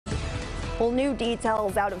Well, new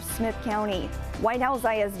details out of Smith County. Whitehouse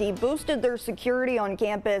ISD boosted their security on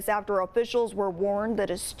campus after officials were warned that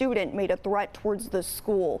a student made a threat towards the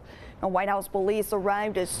school. Now, Whitehouse police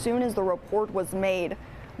arrived as soon as the report was made.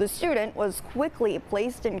 The student was quickly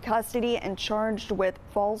placed in custody and charged with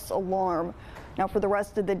false alarm. Now, for the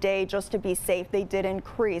rest of the day, just to be safe, they did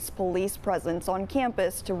increase police presence on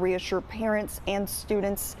campus to reassure parents and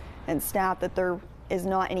students and staff that there is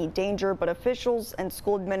not any danger, but officials and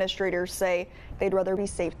school administrators say they'd rather be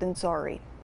safe than sorry.